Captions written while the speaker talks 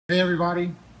Hey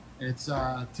everybody, it's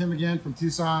Tim again from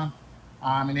Tucson.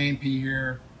 I'm an A&P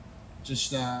here.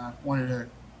 Just wanted to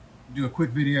do a quick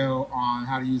video on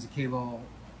how to use a cable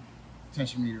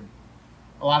tensiometer.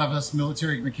 A lot of us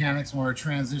military mechanics, when we're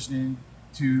transitioning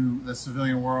to the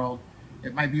civilian world,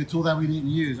 it might be a tool that we didn't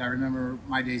use. I remember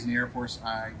my days in the Air Force.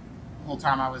 The whole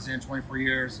time I was in, 24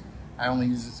 years, I only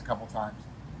used this a couple times.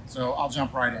 So I'll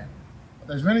jump right in. But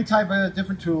there's many type of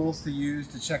different tools to use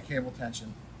to check cable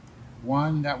tension.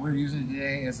 One that we're using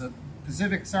today is a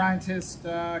Pacific Scientist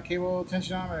Cable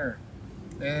Tensiometer.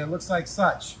 It looks like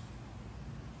such.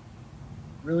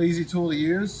 Really easy tool to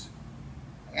use,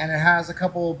 and it has a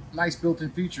couple nice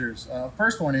built-in features.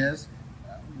 First one is,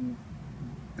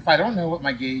 if I don't know what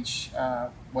my gauge,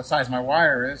 what size my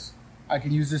wire is, I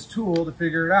can use this tool to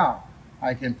figure it out.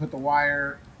 I can put the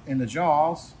wire in the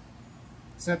jaws,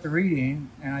 set the reading,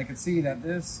 and I can see that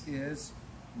this is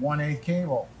 1/8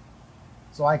 cable.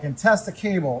 So I can test a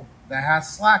cable that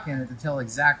has slack in it to tell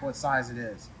exactly what size it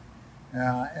is. In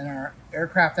our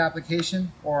aircraft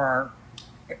application or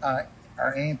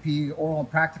our A&P oral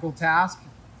and practical task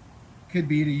could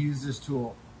be to use this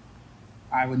tool.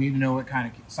 I would need to know what kind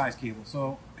of size cable.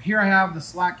 So here I have the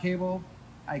slack cable.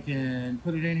 I can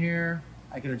put it in here.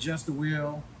 I can adjust the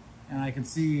wheel, and I can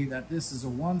see that this is a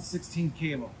 1/16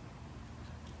 cable.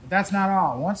 But that's not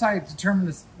all. Once I determine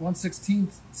this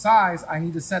 1/16 size, I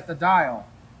need to set the dial.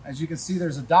 As you can see,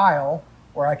 there's a dial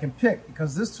where I can pick,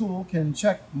 because this tool can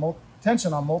check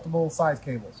tension on multiple size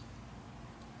cables.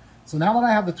 So now that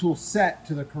I have the tool set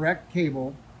to the correct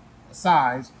cable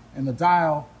size and the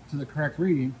dial to the correct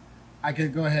reading, I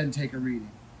can go ahead and take a reading.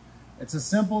 It's as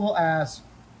simple as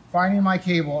finding my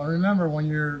cable. And remember, when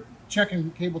you're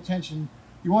checking cable tension,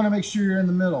 you want to make sure you're in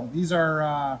the middle. These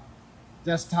are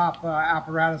desktop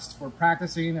apparatus for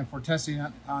practicing and for testing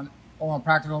on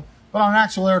practical, but on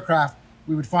actual aircraft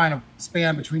we would find a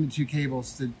span between the two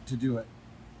cables to do it.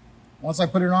 Once I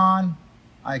put it on,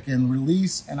 I can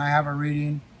release and I have a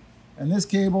reading, and this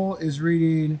cable is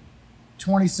reading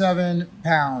 27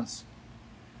 pounds.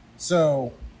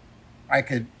 So I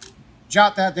could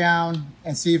jot that down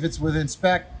and see if it's within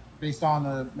spec based on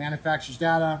the manufacturer's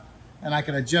data, and I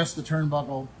could adjust the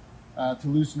turnbuckle to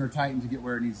loosen or tighten to get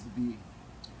where it needs to be.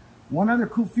 One other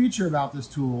cool feature about this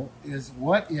tool is,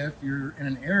 what if you're in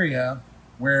an area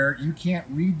where you can't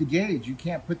read the gauge, you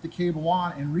can't put the cable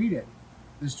on and read it?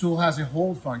 This tool has a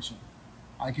hold function.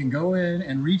 I can go in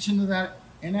and reach into that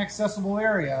inaccessible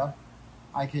area.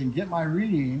 I can get my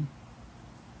reading.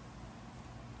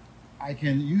 I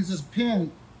can use this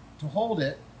pin to hold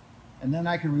it, and then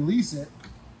I can release it.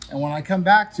 And when I come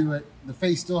back to it, the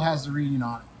face still has the reading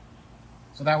on it.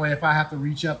 So that way, if I have to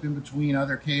reach up in between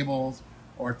other cables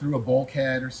or through a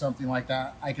bulkhead or something like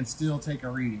that, I can still take a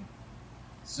reading.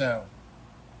 So,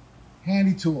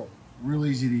 handy tool, real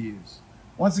easy to use.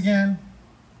 Once again,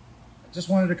 I just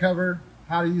wanted to cover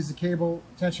how to use the cable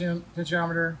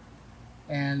tensiometer,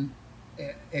 and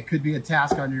it could be a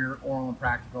task on your oral and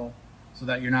practical, so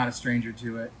that you're not a stranger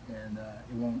to it and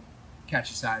it won't catch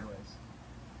you sideways.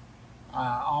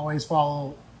 Always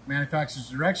follow manufacturer's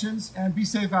directions, and be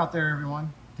safe out there,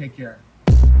 everyone. Take care.